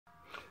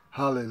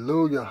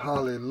Hallelujah,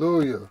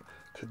 hallelujah.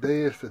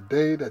 Today is the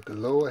day that the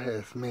Lord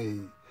has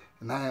made.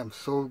 And I am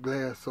so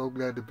glad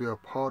to be a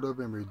part of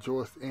and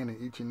rejoice in it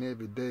each and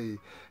every day.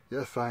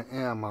 Yes, I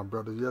am, my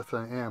brothers. Yes,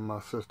 I am, my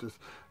sisters.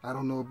 I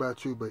don't know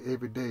about you, but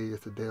every day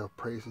is a day of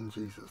praising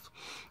Jesus.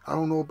 I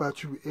don't know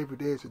about you, every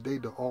day is a day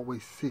to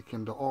always seek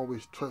Him, to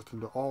always trust Him,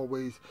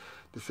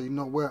 to say, you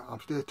know what, I'm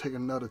still taking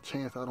another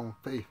chance out on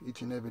faith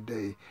each and every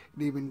day.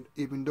 And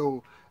even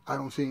though I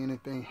don't see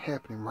anything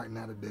happening right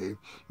now today,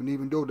 and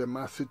even though that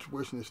my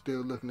situation is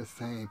still looking the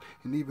same,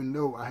 and even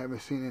though I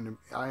haven't seen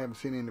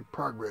any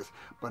progress,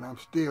 but I'm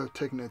still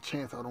taking a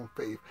chance out on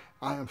faith.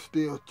 I am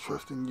still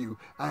trusting you.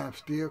 I am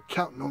still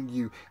counting on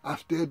you. I'm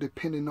still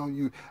depending on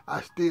you.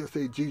 I still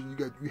say, Jesus,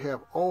 you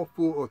have all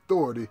full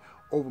authority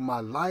over my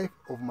life,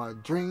 over my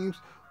dreams,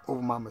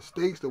 over my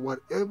mistakes, or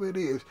whatever it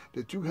is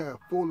that you have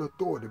full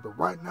authority. But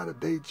right now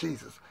today,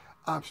 Jesus,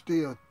 I'm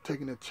still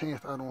taking a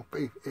chance out on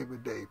faith every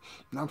day.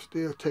 And I'm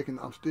still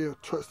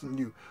trusting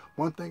you.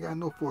 One thing I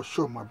know for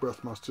sure, my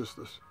brothers, my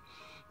sisters,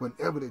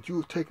 whenever that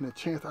you're taking a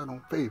chance out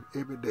on faith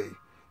every day,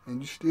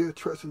 and you still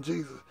trusting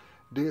Jesus,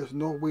 there's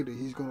no way that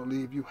He's going to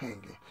leave you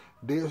hanging.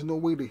 There's no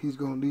way that He's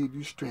going to leave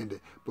you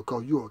stranded,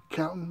 because you're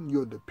counting,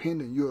 you're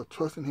dependent, you're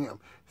trusting Him.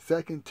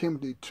 2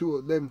 Timothy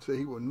 2:11 says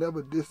He will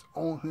never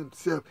disown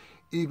Himself,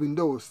 even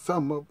though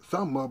some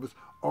of us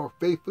are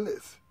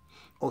faithless.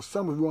 Or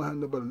some of you won't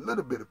have but a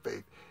little bit of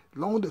faith. As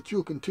long as that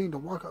you'll continue to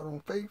walk out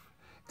on faith,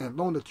 and as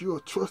long as that you're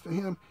trusting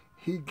Him,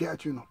 He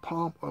got you in the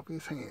palm of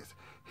His hands.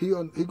 He's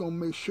going to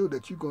make sure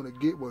that you're going to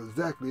get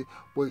exactly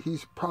what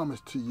He's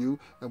promised to you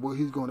and what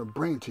He's going to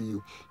bring to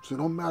you. So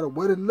no matter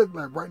what it looks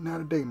like right now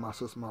today, my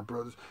sisters, my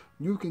brothers,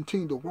 you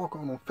continue to walk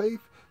on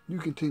faith. You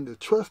continue to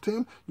trust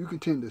Him. You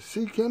continue to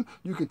seek Him.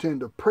 You continue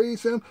to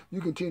praise Him.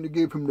 You continue to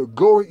give Him the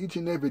glory each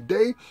and every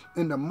day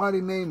in the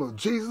mighty name of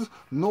Jesus,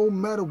 no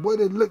matter what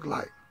it looks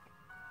like.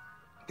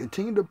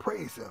 Continue to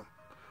praise Him.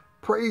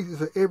 Praise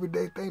is an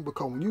everyday thing,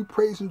 because when you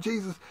praise Him,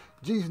 Jesus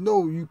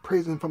knows you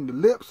praise Him from the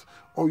lips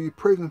or you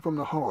praise Him from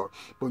the heart.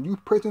 But when you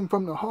praise Him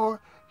from the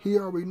heart, He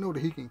already know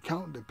that He can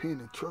count, depend,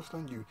 and trust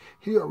on you.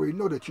 He already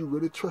know that you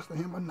really trust in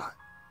Him or not.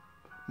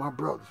 My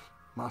brothers,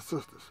 my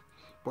sisters,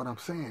 what I'm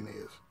saying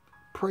is,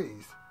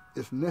 praise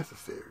is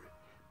necessary.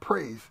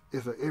 Praise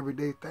is an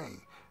everyday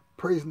thing.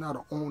 Praise is not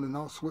an on and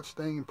off switch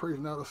thing. Praise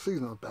is not a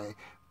seasonal thing.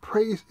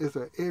 Praise is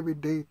an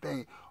everyday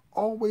thing.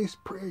 Always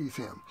praise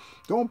Him.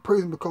 Don't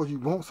praise Him because you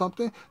want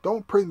something.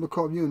 Don't praise Him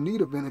because you're in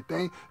need of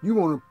anything. You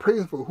want to praise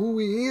Him for who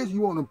He is.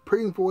 You want to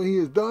praise Him for what He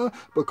has done,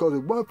 because if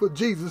it weren't for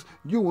Jesus,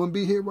 you wouldn't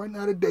be here right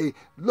now today.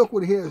 Look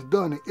what He has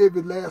done in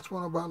every last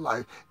one of our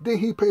life. Then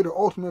He paid the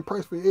ultimate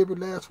price for every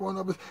last one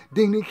of us.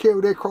 Then He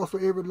carried that cross for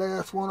every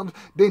last one of us.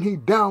 Then He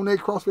downed that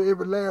cross for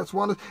every last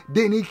one of us.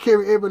 Then He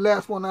carried every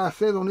last one of our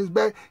sins on His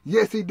back.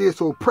 Yes, He did.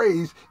 So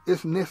praise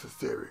is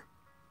necessary.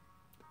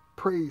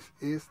 Praise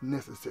is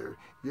necessary.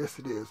 Yes,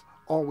 it is.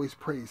 Always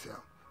praise Him,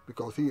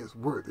 because He is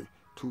worthy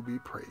to be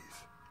praised.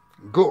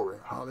 Glory.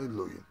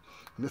 Hallelujah.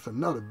 And it's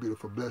another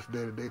beautiful, blessed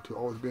day today to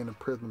always be in the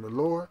presence of the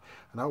Lord.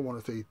 And I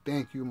want to say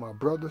thank you, my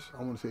brothers.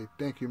 I want to say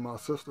thank you, my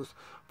sisters,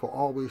 for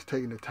always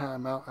taking the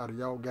time out of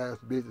y'all guys'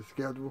 busy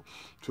schedule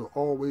to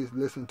always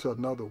listen to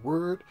another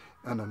word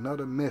and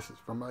another message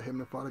from our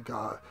Heavenly Father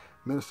God.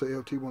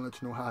 Minister.Lt want to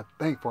let you know how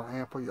thankful I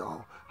am for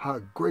y'all, how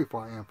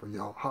grateful I am for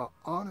y'all, how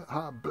honored,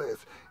 how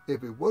blessed.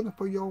 If it wasn't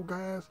for y'all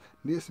guys,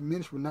 this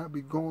ministry would not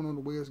be going on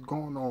the way it's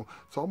going on.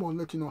 So I want to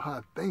let you know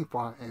how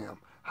thankful I am,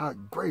 how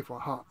grateful,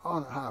 how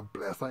honored, how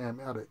blessed I am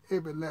out of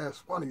every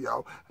last one of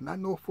y'all. And I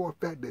know for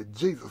a fact that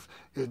Jesus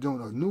is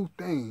doing a new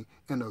thing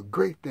and a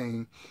great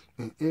thing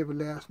in every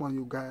last one of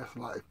you guys'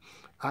 life.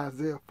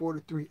 Isaiah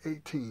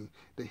 43:18,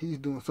 that He's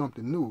doing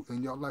something new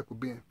in your life for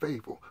being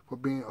faithful, for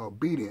being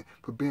obedient,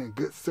 for being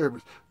good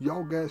servants.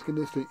 Y'all guys can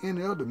listen to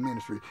any other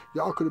ministry.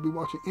 Y'all could have been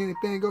watching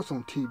anything else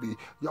on TV.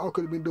 Y'all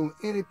could have been doing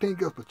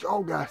anything else, but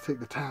y'all guys take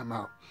the time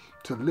out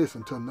to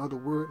listen to another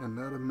word and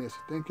another message.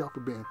 Thank y'all for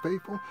being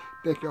faithful.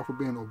 Thank y'all for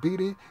being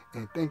obedient.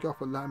 And thank y'all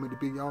for allowing me to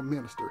be y'all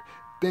minister.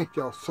 Thank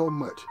y'all so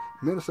much.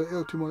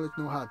 Minister.Lt want to let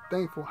you know how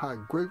thankful, how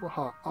grateful,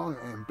 how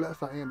honored and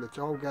blessed I am that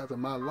y'all guys are in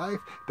my life,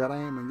 that I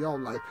am in y'all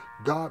life.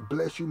 God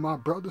bless you, my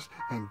brothers,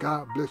 and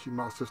God bless you,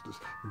 my sisters.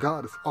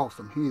 God is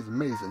awesome. He is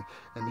amazing.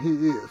 And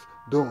He is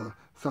doing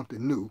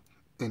something new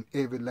in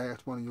every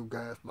last one of you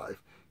guys'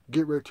 life.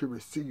 Get ready to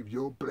receive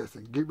your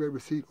blessing. Get ready to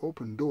receive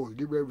open doors.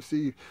 Get ready to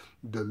receive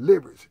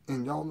deliverance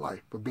in your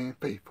life for being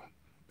faithful.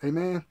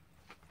 Amen.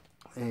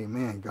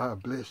 Amen.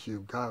 God bless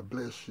you. God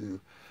bless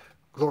you.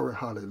 Glory,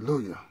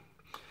 hallelujah.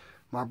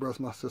 My brothers,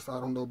 my sisters, I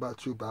don't know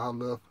about you, but I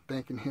love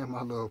thanking Him.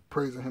 I love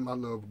praising Him. I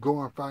love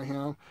glorifying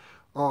Him.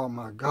 Oh,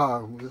 my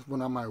God.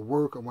 When I'm at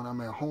work or when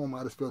I'm at home,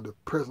 I just feel the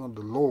presence of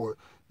the Lord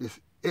is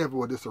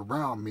everywhere. It's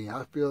around me.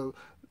 I feel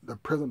the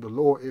presence of the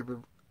Lord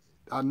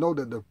I know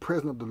that the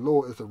presence of the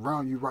Lord is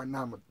around you right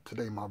now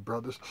today, my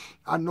brothers.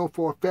 I know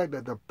for a fact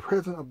that the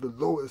presence of the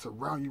Lord is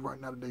around you right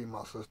now today,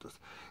 my sisters.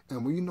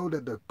 And when you know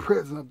that the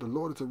presence of the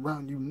Lord is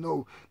around you,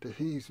 know that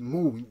He's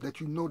moving,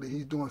 that you know that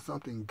He's doing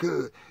something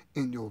good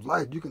in your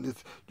life. You can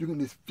just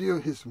feel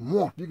His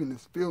warmth. You can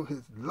just feel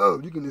His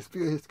love. You can just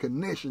feel His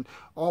connection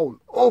all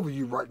over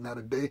you right now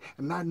today.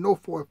 And I know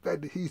for a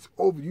fact that He's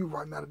over you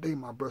right now today,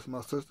 my brothers and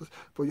my sisters,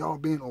 for y'all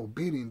being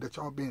obedient, that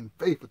y'all being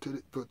faithful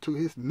to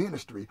His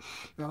ministry.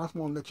 And I just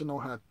want to let you know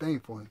how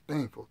thankful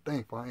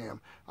I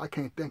am. I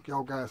can't thank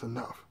y'all guys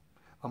enough.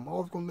 I'm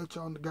always going to let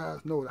y'all guys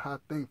know how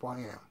thankful I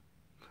am,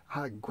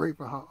 how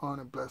grateful, how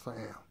honored, and blessed I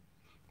am.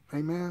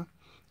 Amen.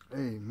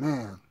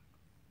 Amen.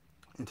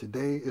 And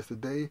today is the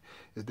day.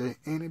 Is there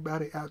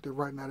anybody out there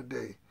right now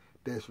today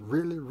that's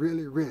really,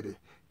 really ready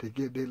to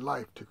give their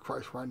life to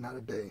Christ right now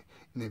today?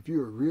 And if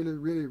you're really,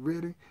 really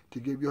ready to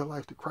give your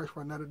life to Christ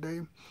right now today,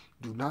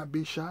 do not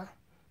be shy.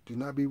 Do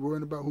not be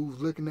worried about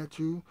who's looking at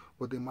you,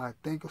 what they might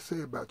think or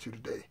say about you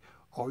today.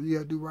 All you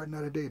got to do right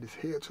now today is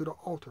head to the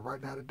altar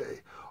right now today.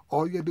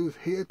 All you got to do is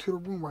head to the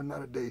room right now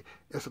today.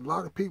 There's a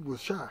lot of people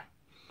who's shy,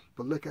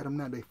 but look at them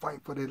now. They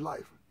fight for their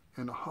life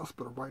in the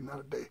hospital right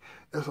now today.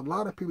 There's a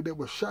lot of people that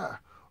were shy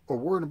or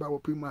worried about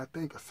what people might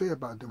think or say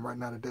about them right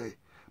now today,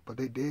 but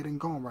they dead and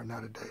gone right now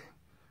today.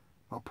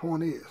 My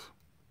point is,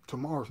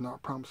 tomorrow's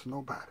not promised to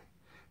nobody.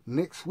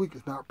 Next week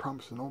is not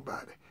promised to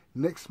nobody.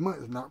 Next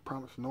month is not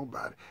promised to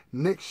nobody.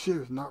 Next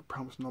year is not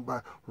promised to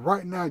nobody.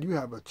 Right now, you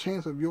have a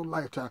chance of your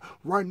lifetime.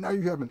 Right now,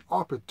 you have an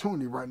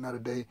opportunity right now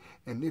today.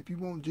 And if you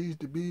want Jesus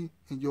to be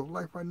in your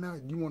life right now,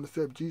 you want to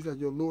accept Jesus as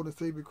your Lord and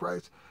Savior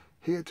Christ,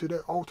 head to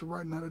that altar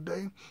right now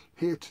today.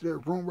 Head to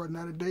that room right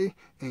now today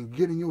and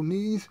get on your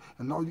knees.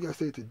 And all you got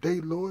to say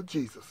today, Lord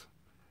Jesus,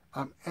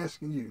 I'm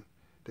asking you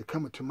to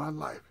come into my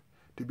life,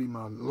 to be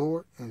my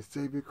Lord and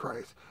Savior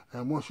Christ.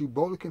 And once you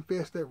boldly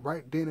confess that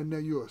right then and there,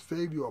 you are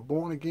saved, you are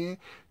born again,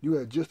 you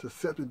have just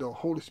accepted the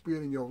Holy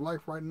Spirit in your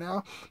life right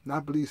now. And I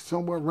believe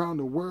somewhere around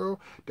the world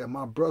that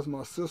my brothers,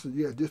 my sisters,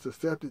 you have just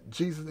accepted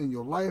Jesus in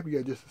your life, you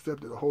have just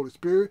accepted the Holy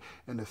Spirit.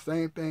 And the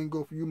same thing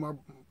go for you,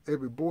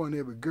 every boy and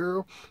every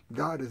girl.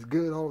 God is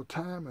good all the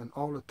time, and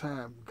all the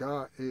time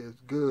God is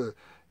good.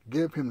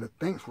 Give Him the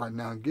thanks right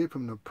now. Give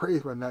Him the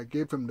praise right now.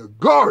 Give Him the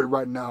glory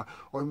right now.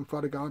 Oh, even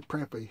Father God, I'm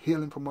praying for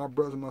healing for my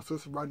brothers and my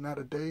sisters right now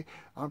today.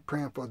 I'm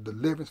praying for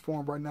deliverance for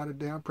them right now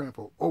today. I'm praying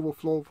for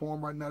overflow for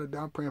them right now today.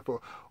 I'm praying for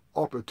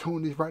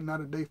opportunities right now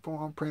today for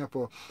them. I'm praying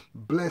for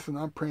blessing.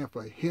 I'm praying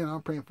for healing.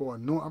 I'm praying for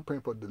anointing. I'm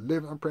praying for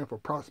deliverance. I'm praying for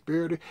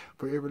prosperity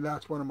for every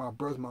last one of my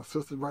brothers and my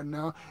sisters right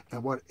now.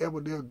 And whatever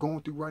they're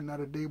going through right now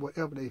today,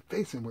 whatever they're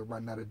facing with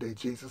right now today,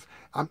 Jesus,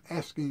 I'm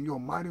asking in your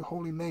mighty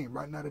holy name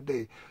right now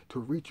today to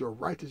reach your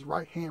righteous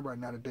right hand right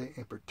now today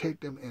and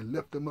protect them and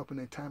lift them up in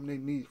their time they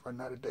need right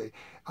now today.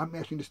 I'm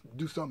asking you to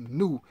do something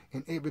new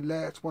in every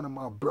last one of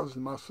my brothers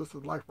and my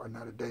sisters' life right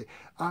now today.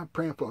 I'm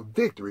praying for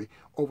victory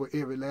over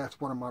every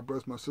last one of my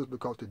brothers and my sisters,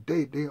 because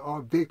today they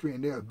are victory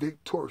and they are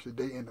victorious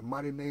today in the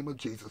mighty name of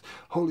Jesus.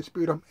 Holy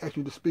Spirit, I'm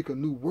asking you to speak a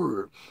new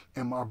word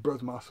in my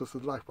brothers and my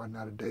sisters' life right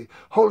now today.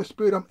 Holy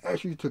Spirit, I'm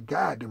asking you to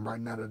guide them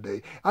right now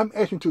today. I'm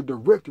asking you to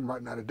direct them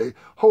right now today.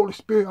 Holy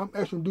Spirit, I'm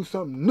asking you to do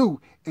something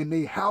new in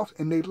their house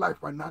and their life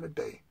right now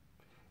today.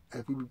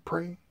 As we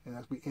pray and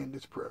as we end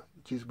this prayer,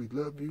 Jesus, we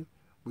love you,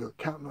 we are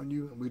counting on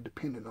you, and we're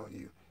dependent on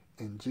you.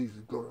 In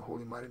Jesus' glory,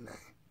 holy, mighty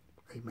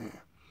name. Amen.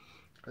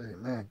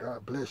 Amen.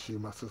 God bless you,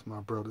 my sisters,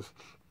 my brothers.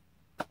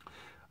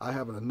 I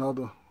have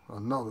another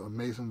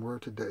amazing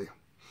word today.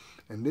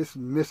 And this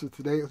message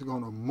today is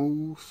going to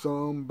move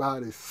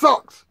somebody's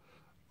socks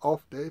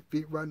off their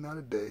feet right now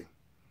today.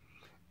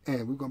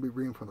 And we're going to be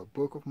reading from the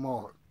book of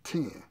Mark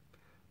 10,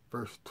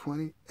 verse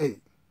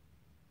 28.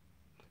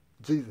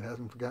 Jesus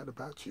hasn't forgotten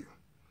about you.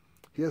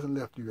 He hasn't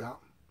left you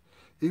out.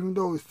 Even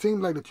though it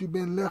seems like that you've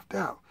been left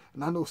out.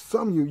 And I know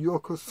some of you, you're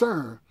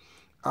concerned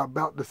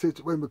about the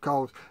situation,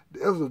 because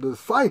there was a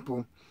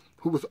disciple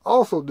who was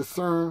also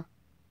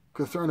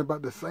concerned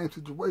about the same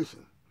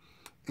situation.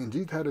 And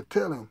Jesus had to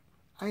tell him,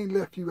 I ain't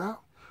left you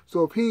out.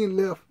 So if he ain't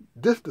left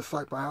this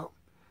disciple out,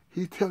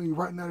 he's telling you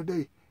right now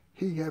today,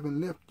 he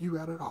haven't left you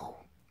out at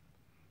all.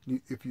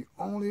 If you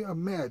only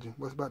imagine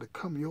what's about to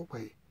come your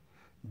way,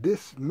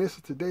 this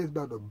message today is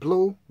about to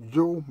blow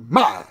your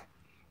mind.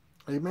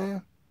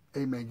 Amen?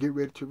 Amen. Get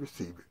ready to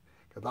receive it.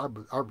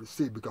 Because I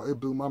received it, because it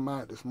blew my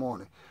mind this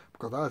morning.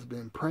 Because I just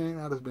been praying,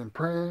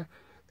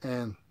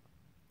 and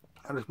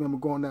I just remember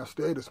going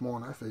downstairs this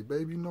morning. I said,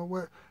 baby, you know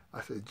what?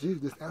 I said,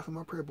 Jesus just answered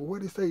my prayer. But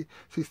what did he say?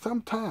 See,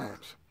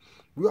 sometimes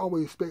we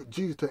always expect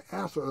Jesus to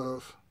answer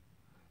us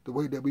the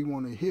way that we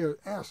want to hear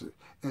answered.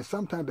 And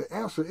sometimes the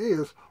answer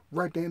is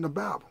right there in the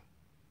Bible.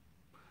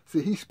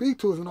 See, he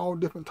speaks to us in all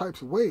different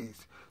types of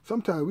ways.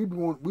 Sometimes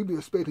we be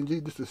expecting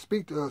Jesus to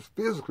speak to us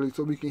physically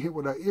so we can hear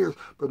with our ears.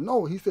 But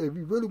no, he said, if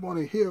you really want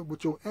to hear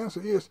what your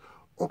answer is,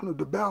 open up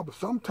the Bible.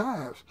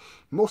 Sometimes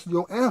most of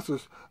your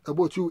answers of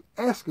what you're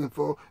asking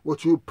for,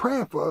 what you're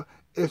praying for,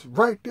 is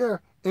right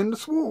there in the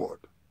sword.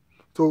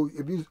 So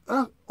if you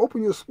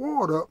open your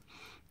sword up,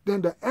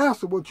 then the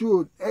answer what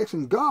you're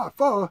asking God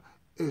for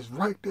is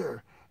right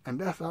there And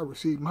that's how I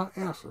received my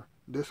answer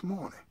this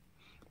morning.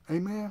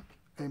 Amen.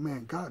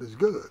 Amen. God is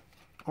good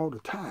all the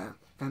time.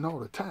 And all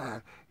the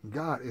time,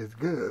 God is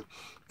good.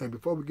 And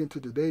before we get to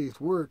today's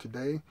word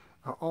today,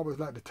 I always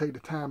like to take the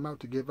time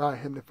out to give our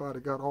Heavenly Father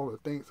God all the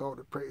thanks, all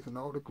the praise, and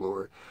all the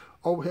glory.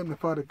 Oh, Heavenly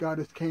Father God,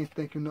 I just can't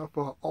thank you enough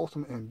for an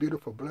awesome and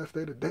beautiful, blessed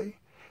day today.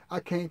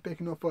 I can't thank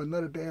you enough for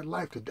another day of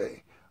life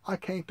today. I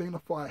can't thank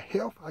you for our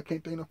health. I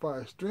can't thank you for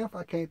our strength.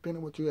 I can't thank you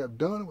for what you have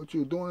done, what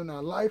you're doing in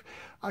our life.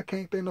 I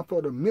can't thank you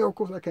for the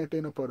miracles. I can't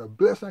thank you for the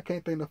blessing. I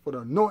can't thank you for the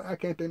anointing. I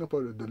can't thank you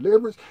for the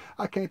deliverance.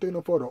 I can't thank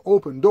you for the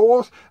open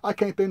doors. I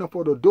can't thank you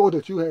for the doors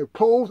that you have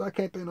closed. I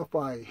can't thank you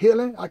for our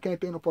healing. I can't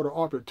thank you for the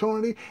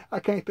opportunity. I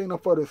can't thank you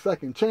for the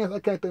second chance. I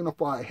can't thank you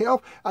for our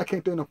health. I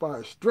can't thank you for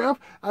our strength.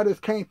 I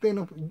just can't thank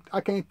you.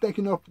 I can't thank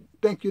you enough.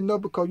 Thank you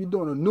enough because you're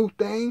doing a new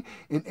thing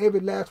in every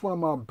last one of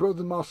my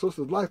brothers and my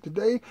sisters' life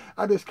today.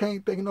 I just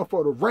can't thank you enough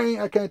for the rain.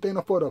 I can't thank you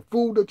enough for the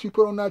food that you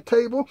put on that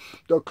table,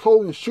 the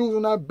clothes and shoes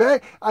on our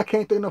back. I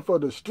can't thank you enough for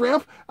the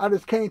strength. I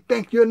just can't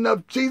thank you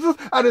enough, Jesus.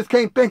 I just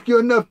can't thank you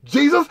enough,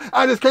 Jesus.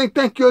 I just can't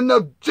thank you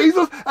enough,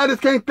 Jesus. I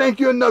just can't thank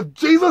you enough,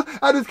 Jesus.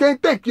 I just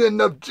can't thank you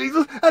enough,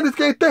 Jesus. I just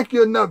can't thank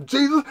you enough,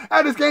 Jesus.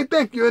 I just can't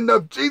thank you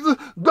enough, Jesus.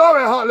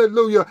 Glory,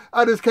 hallelujah.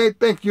 I just can't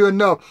thank you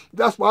enough.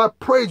 That's why I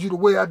praise you the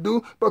way I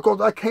do,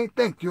 because I can't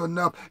thank you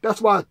enough.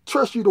 That's why I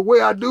trust you the way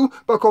I do,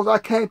 because I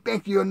can't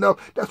thank you enough.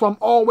 That's why I'm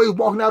always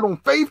walking out on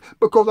faith,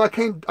 because I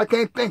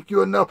can't thank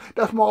you enough.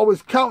 That's why I'm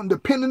always counting,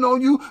 depending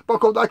on you,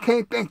 because I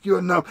can't thank you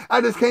enough.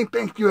 I just can't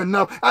thank you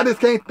enough. I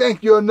just can't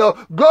thank you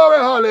enough. Glory,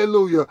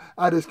 hallelujah.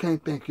 I just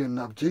can't thank you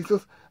enough,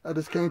 Jesus. I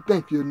just can't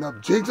thank you enough,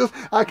 Jesus.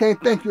 I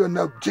can't thank you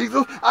enough,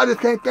 Jesus. I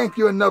just can't thank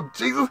you enough,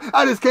 Jesus.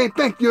 I just can't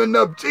thank you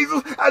enough,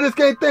 Jesus. I just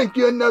can't thank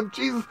you enough,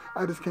 Jesus.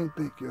 I just can't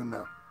thank you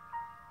enough.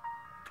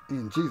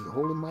 In Jesus'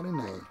 holy mighty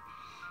name.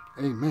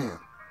 Amen.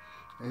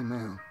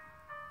 Amen.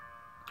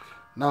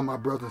 Now, my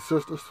brothers and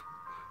sisters,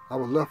 I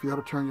would love for y'all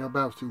to turn your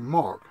Bibles to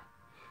Mark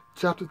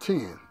chapter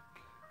 10.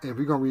 And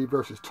we're going to read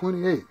verses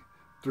 28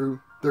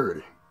 through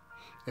 30.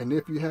 And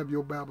if you have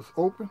your Bibles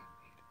open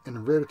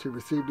and ready to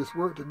receive this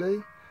word today,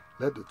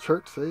 let the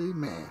church say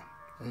amen.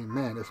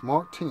 Amen. That's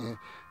Mark 10,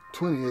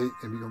 28,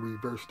 and we're going to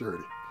read verse 30.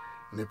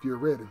 And if you're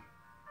ready,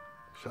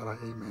 shout out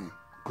amen.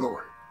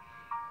 Glory.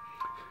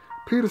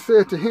 Peter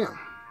said to him,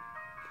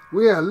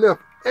 "We have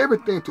left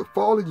everything to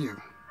follow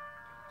you."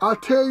 "I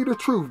tell you the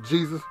truth,"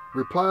 Jesus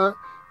replied.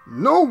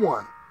 "No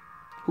one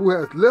who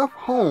has left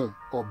home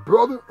or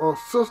brother or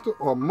sister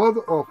or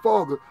mother or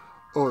father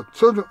or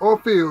children or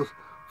fields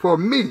for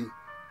me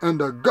and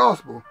the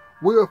gospel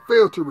will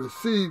fail to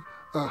receive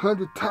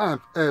 100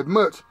 times as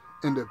much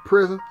in the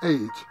present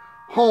age.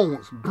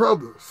 Homes,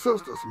 brothers,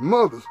 sisters,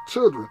 mothers,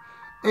 children,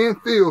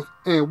 and fields,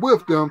 and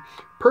with them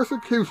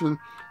persecution,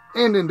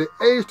 and in the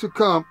age to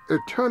come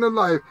eternal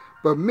life.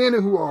 But many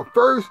who are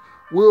first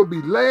will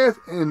be last,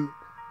 and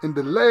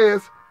the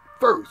last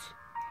first."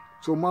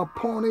 So my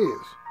point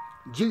is,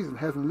 Jesus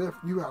hasn't left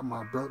you out,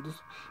 my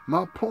brothers.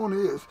 My point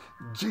is,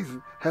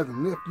 Jesus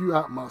hasn't left you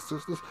out, my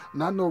sisters.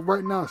 And I know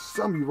right now,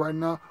 some of you right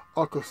now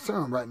are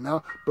concerned right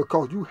now,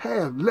 because you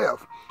have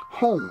left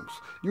homes.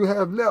 You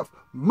have left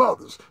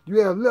mothers. You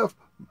have left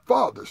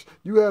fathers.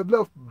 You have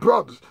left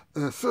brothers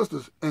and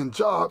sisters and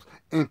jobs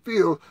and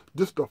fields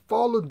just to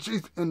follow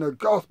Jesus in the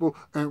gospel.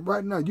 And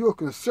right now you're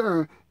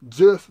concerned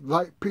just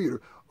like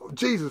Peter.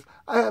 Jesus,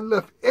 I have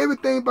left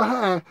everything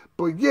behind,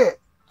 but yet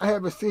I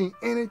haven't seen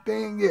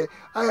anything yet.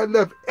 I have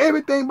left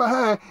everything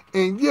behind,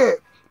 and yet,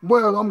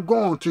 where I'm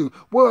going to,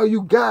 where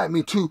you guide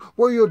me to,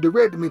 where you're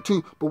directing me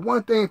to. But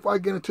one thing before I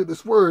get into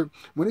this word,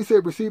 when he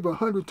said receive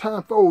 100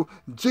 times fold,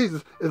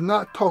 Jesus is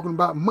not talking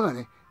about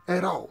money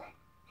at all.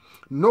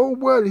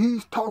 Nowhere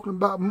he's talking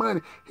about money.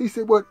 He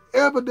said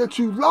whatever that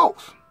you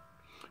lost,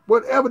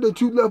 whatever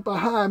that you left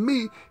behind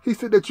me, he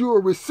said that you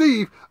will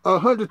receive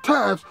 100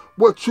 times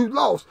what you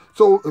lost.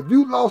 So if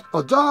you lost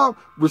a job,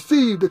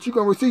 receive that you're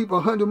going to receive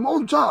 100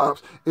 more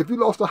jobs. If you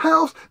lost a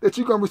house, that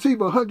you're going to receive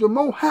 100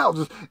 more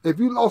houses. If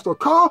you lost a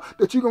car,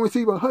 that you're going to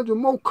receive 100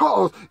 more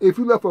cars. If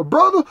you left a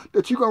brother,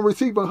 that you're going to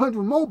receive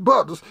 100 more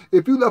brothers.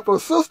 If you left a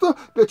sister,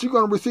 that you're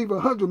going to receive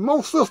 100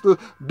 more sisters.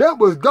 That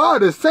was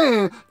God is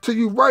saying to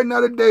you right now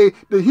today,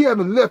 that he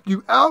hasn't left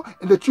you out,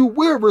 and that you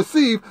will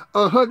receive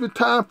 100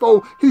 times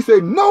fold. He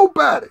said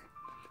nobody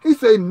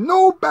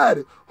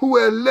who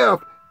had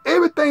left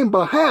everything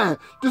behind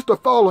just to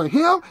follow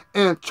him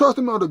and trust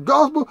him on the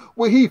gospel,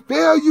 will he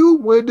fail you,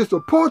 will he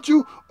disappoint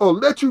you or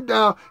let you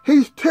down.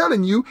 He's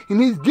telling you,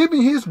 and he's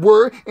giving his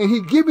word, and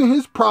he's giving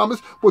his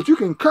promise, but you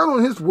can count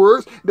on his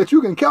words, that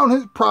you can count on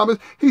his promise.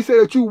 He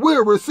said that you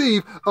will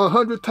receive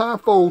 100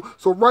 times fold.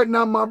 So right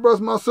now, my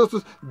brothers, my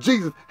sisters,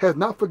 Jesus has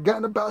not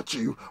forgotten about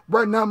you.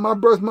 Right now, my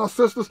brothers, my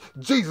sisters,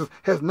 Jesus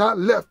has not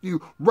left you.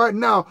 Right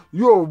now,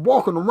 you're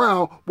walking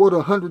around with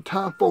 100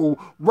 times fold.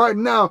 Right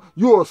now,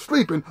 you're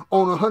sleeping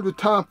on 100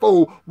 times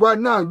fold. Right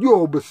now,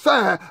 you're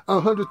beside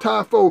 100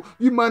 times fold.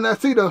 You might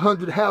not see the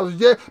 100 houses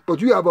yet, but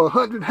you have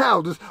 100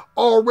 houses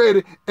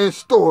already in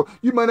store.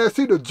 You might not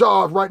see the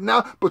jobs right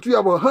now, but you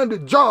have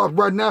 100 jobs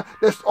right now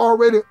that's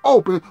already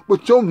open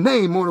with your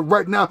name on it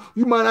right now.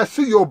 You might not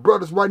see your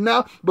brothers right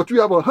now, but you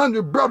have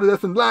 100 brothers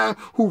that's in line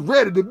who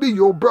ready to be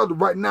your brother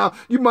right now.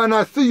 You might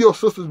not see your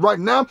sisters right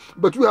now,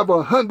 but you have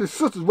 100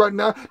 sisters right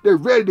now they're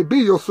ready to be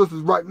your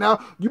sisters right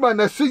now. You might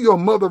not see your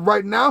mother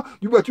right now,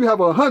 but you have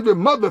 100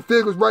 mother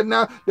figures right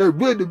now that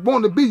really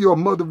want to be your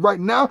mother right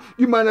now.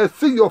 You might not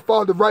see your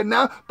father right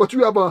now, but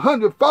you have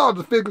 100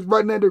 father figures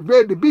right now that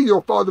ready to be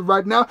your father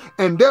right now.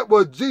 And that's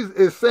what Jesus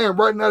is saying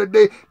right now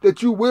today,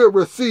 that you will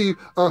receive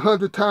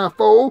 100 times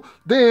fold.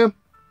 Then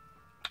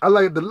I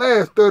like the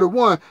last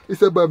 31. He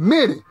said, but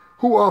many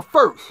who are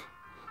first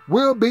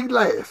will be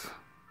last,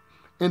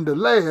 and the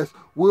last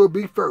will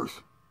be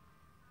first.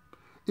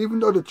 Even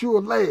though that you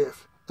are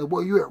last at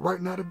where you're at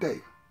right now today,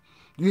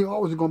 you ain't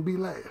always going to be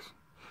last.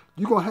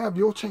 You're going to have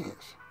your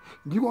chance.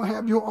 You're going to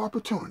have your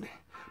opportunity.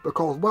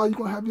 Because why you're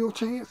going to have your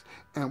chance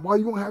and why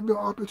you're going to have your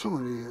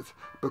opportunity is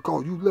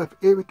because you left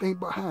everything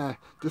behind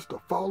just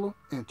to follow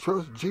and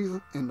trust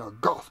Jesus in the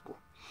gospel.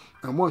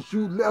 And once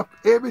you left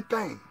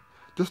everything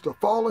just to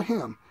follow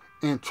him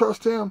and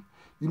trust him,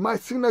 you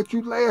might seem like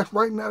you last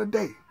right now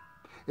today.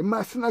 It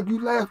might seem like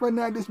you last right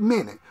now at this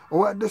minute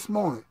or at this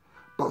moment.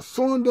 But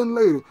sooner than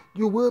later,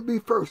 you will be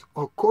first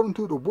according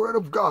to the word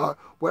of God.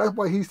 Well, that's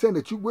why he said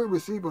that you will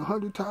receive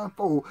 100 times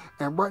fold.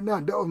 And right now,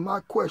 that was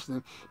my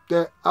question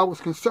that I was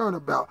concerned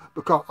about.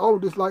 Because I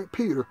was just like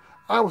Peter,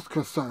 I was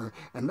concerned.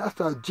 And that's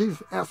how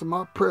Jesus answered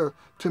my prayer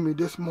to me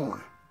this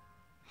morning.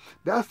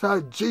 That's how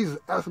Jesus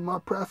answered my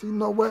prayer. I said, you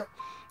know what?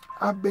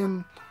 I've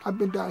been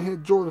down here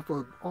in Georgia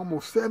for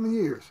almost 7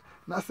 years.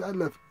 And I said, I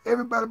left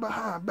everybody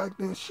behind back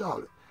there in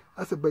Charlotte.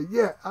 I said, but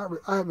yet, I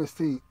haven't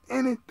seen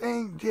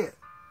anything yet.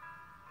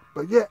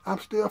 But yet, I'm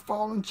still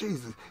following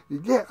Jesus.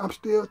 Yet, I'm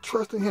still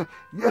trusting him.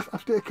 Yes, I'm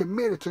still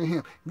committed to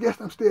him. Yes,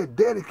 I'm still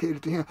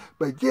dedicated to him.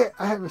 But yet,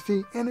 I haven't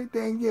seen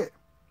anything yet.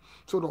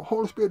 So the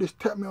Holy Spirit just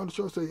tapped me on the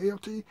shoulder and said,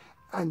 LT,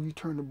 I need you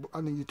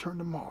to turn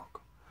the mark.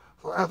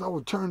 So as I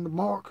was turning the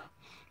mark,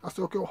 I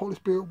said, okay, Holy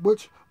Spirit,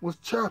 which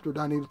chapter do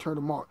I need to turn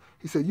the mark?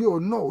 He said, you'll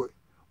know it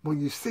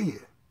when you see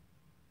it.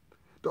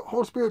 The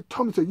Holy Spirit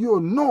told me, said, you'll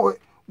know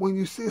it when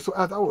you see it. So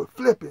as I was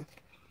flipping,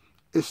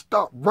 it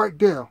stopped right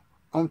there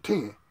on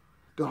 10.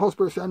 The Holy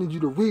Spirit said, I need you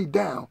to read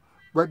down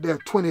right there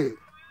at 28.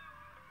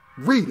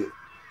 Read it.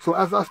 So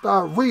as I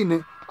started reading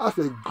it, I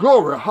said,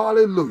 glory,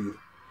 hallelujah.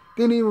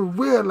 Didn't even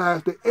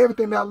realize that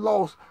everything that I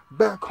lost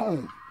back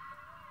home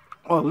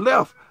or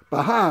left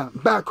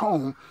behind back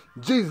home,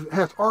 Jesus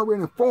has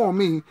already informed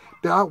me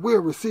that I will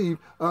receive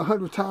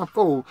 100 times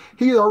fold.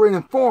 He already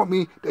informed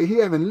me that he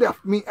haven't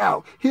left me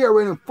out. He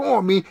already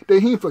informed me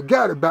that he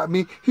forgot about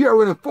me. He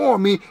already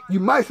informed me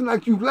you might seem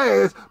like you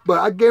last, but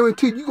I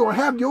guarantee you're going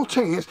to have your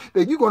chance,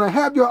 that you're going to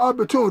have your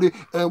opportunity.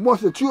 And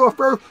once that you are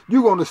first,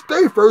 you're going to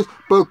stay first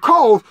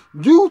because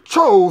you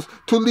chose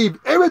to leave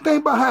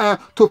everything behind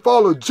to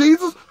follow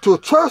Jesus, to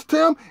trust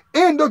him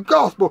in the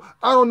gospel.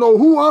 I don't know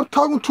who I'm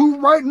talking to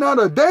right now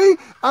today.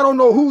 I don't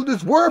know who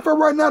this word for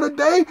right now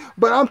today,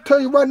 but I'm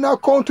telling you right now,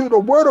 according to the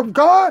word of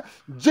God,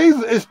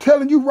 Jesus is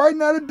telling you right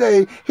now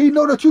today, he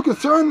know that you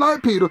concerned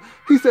like Peter.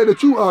 He said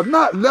that you are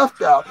not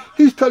left out.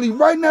 He's telling you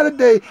right now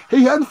today,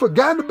 he hasn't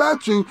forgotten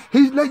about you.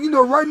 He's letting you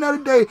know right now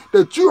today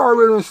that you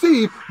already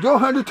received your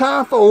 100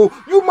 times fold.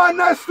 You might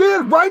not see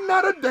it right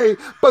now today,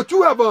 but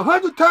you have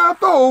 100 times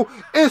fold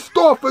in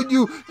store for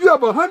you. You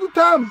have 100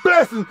 times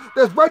blessings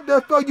that's right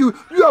there for you.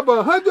 You have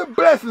 100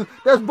 blessings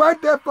that's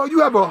right there for you.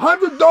 You have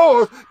 100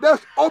 doors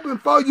that's open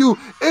for you.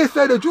 It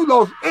said that you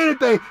lost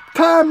anything,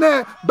 time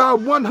that by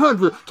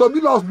 100. So if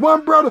you lost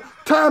one brother,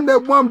 time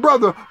that one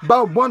brother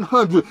by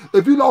 100.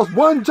 If you lost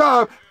one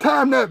job,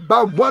 time that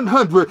by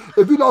 100.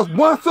 If you lost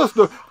one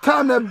sister,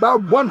 time that by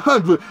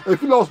 100.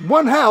 If you lost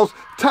one house,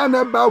 time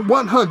that by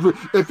 100.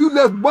 If you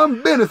left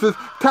one business,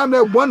 time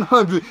that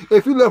 100.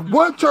 If you left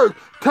one church,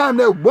 time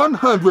that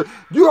 100.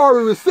 You are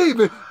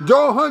receiving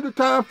your 100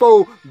 times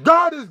fold.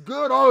 God is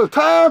good all the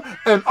time,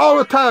 and all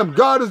the time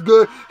God is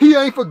good. He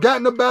ain't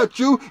forgotten about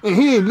you, and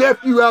he ain't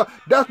left you out.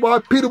 That's why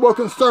Peter was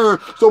concerned.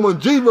 So when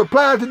Jesus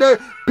replied to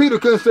that, Peter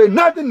couldn't say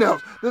nothing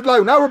else. Just like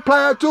when I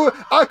replied to it,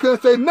 I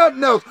couldn't say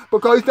nothing else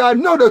because he said, I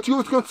know that you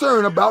was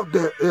concerned about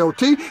that,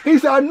 LT. He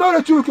said, I know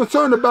that you was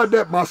concerned about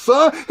that, my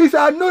son. He said,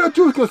 I know that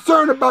you was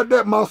concerned about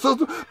that, my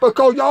sister,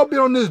 because y'all been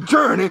on this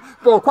journey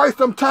for quite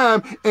some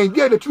time, and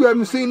yet that you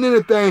haven't seen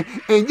anything.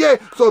 And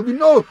yet, so if you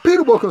know if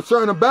Peter was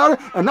concerned about it,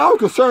 and I was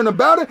concerned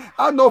about it,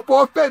 I know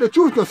for a fact that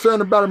you was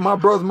concerned about it, my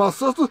brothers, my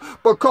sisters,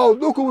 because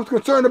look who was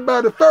concerned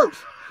about it first.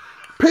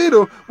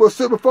 Peter was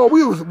sick before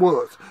we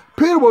was.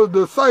 Peter was a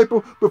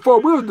disciple before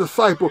we was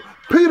disciples.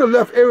 Peter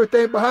left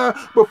everything behind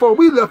before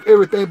we left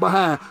everything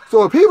behind.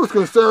 So if he was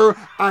concerned,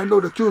 I know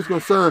that you was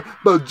concerned.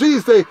 But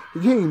Jesus said,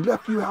 he ain't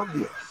left you out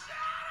yet.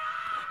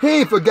 He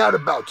ain't forgot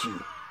about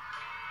you.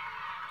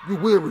 You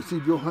will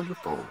receive your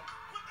 100-fold.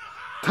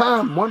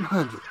 Time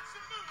 100.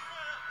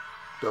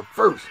 The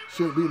first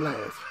should be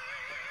last.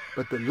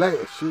 but the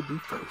last should be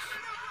first.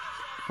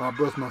 My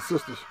brothers, my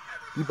sisters,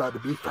 you about to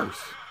be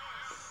first.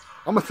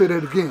 I'm going to say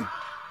that again.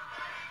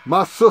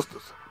 My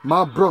sisters,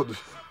 my brothers,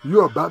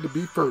 you're about to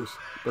be first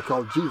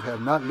because Jesus has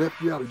not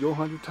left you out of your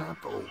 100-time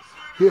fold.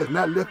 He has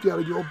not left you out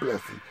of your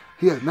blessing.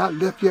 He has not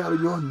left you out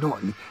of your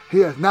anointing. He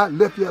has not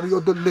left you out of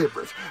your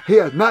deliverance. He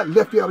has not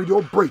left you out of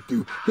your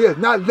breakthrough. He has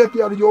not left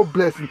you out of your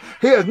blessing.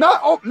 He has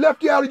not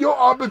left you out of your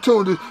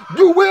opportunities.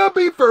 You will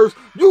be first.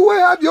 You will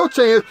have your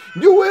chance.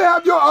 You will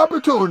have your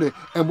opportunity.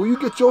 And when you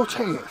get your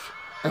chance,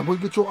 and when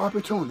you get your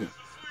opportunity,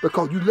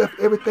 because you left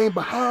everything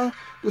behind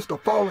just to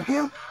follow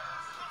him,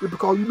 it's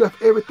because you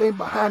left everything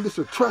behind just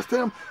to trust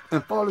him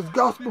and follow his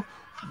gospel,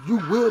 you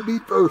will be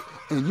first,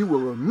 and you will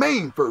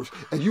remain first,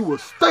 and you will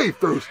stay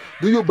first.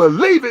 Do you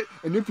believe it?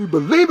 And if you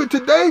believe it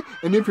today,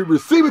 and if you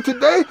receive it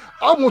today,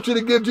 I want you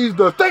to give Jesus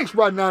the thanks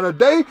right now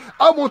today.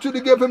 I want you to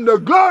give him the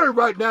glory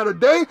right now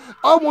today.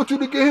 I want you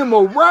to give him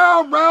a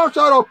round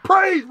shout of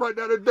praise right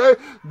now today.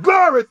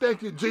 Glory,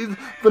 thank you, Jesus,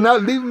 for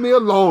not leaving me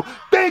alone.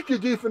 Thank you,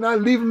 Jesus, for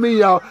not leaving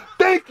me out.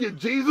 Thank you,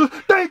 Jesus.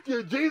 Thank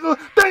you, Jesus.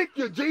 Thank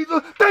you,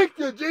 Jesus. Thank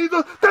you,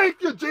 Jesus.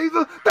 Thank you,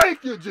 Jesus.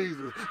 Thank you,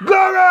 Jesus.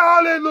 Glory,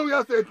 hallelujah.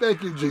 I said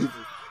thank you, Jesus.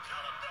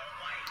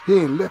 He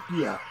ain't left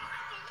you out.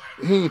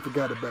 He ain't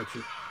forgot about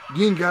you.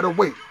 You ain't got to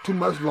wait too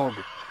much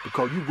longer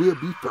because you will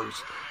be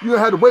first. You don't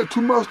have to wait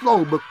too much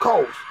longer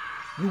because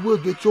you will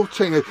get your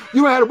chance.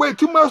 You don't have to wait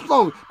too much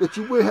longer that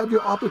you will have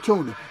your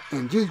opportunity.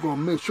 And Jesus is going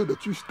to make sure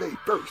that you stay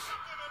first.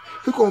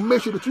 He's going to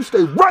make sure that you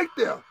stay right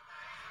there.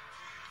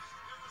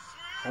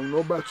 I don't know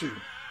about you.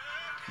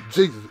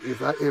 Jesus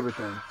is our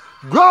everything.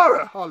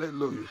 Glory,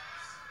 hallelujah.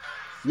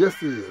 Yes,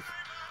 he is.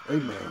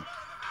 Amen.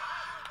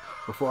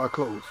 Before I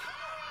close,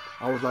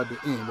 I would like to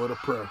end with a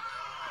prayer.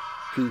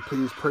 Can you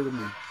please pray to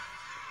me?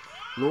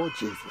 Lord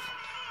Jesus,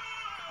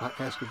 I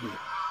ask of you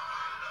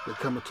to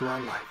come into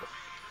our life,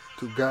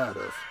 to guide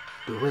us,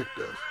 direct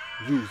us,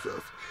 use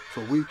us,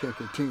 so we can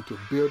continue to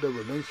build a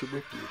relationship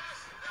with you.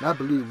 And I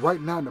believe right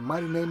now in the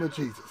mighty name of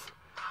Jesus,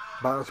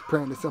 by us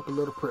praying this simple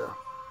little prayer,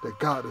 that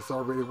God is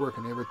already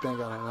working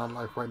everything out in our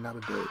life right now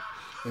today.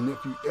 And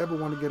if you ever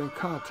want to get in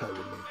contact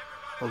with me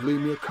or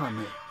leave me a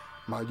comment,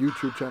 my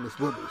YouTube channel is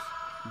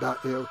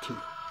Withers.Lt.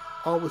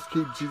 Always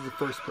keep Jesus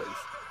first place.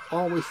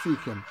 Always seek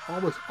him.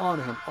 Always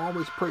honor him.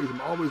 Always praise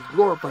him. Always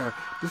glorify him.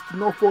 Just to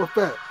know for a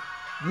fact,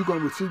 you're going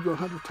to receive your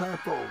 100-time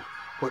fold.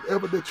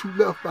 Whatever that you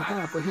left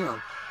behind for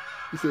him,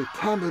 he said,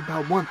 time is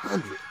about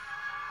 100.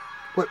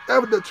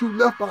 Whatever that you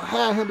left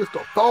behind him just to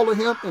follow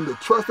him and to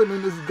trust him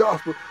in this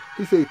gospel,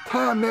 he said,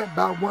 time that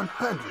by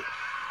 100.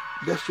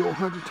 That's your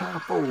 100-time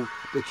fold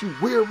that you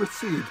will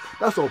receive.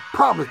 That's a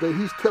promise that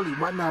he's telling you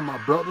right now, my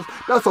brothers.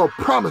 That's a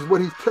promise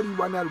what he's telling you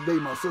right now today,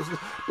 my sisters,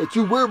 that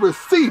you will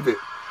receive it.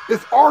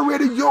 It's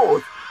already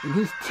yours. And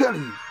he's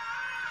telling you,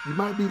 you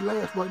might be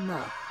last right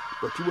now,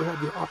 but you will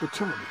have your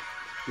opportunity.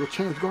 Your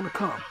chance is going to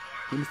come.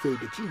 And he said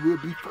that you will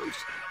be first,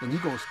 and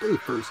you're going to stay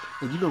first,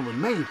 and you're going to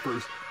remain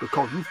first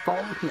because you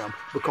follow him,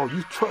 because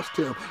you trust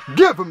him.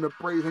 Give him the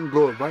praise and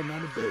glory right now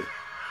today.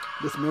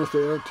 This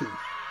Minister LT.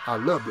 I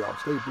love y'all.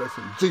 Stay blessed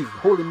in Jesus'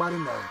 holy mighty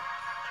name.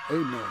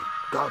 Amen.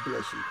 God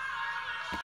bless you.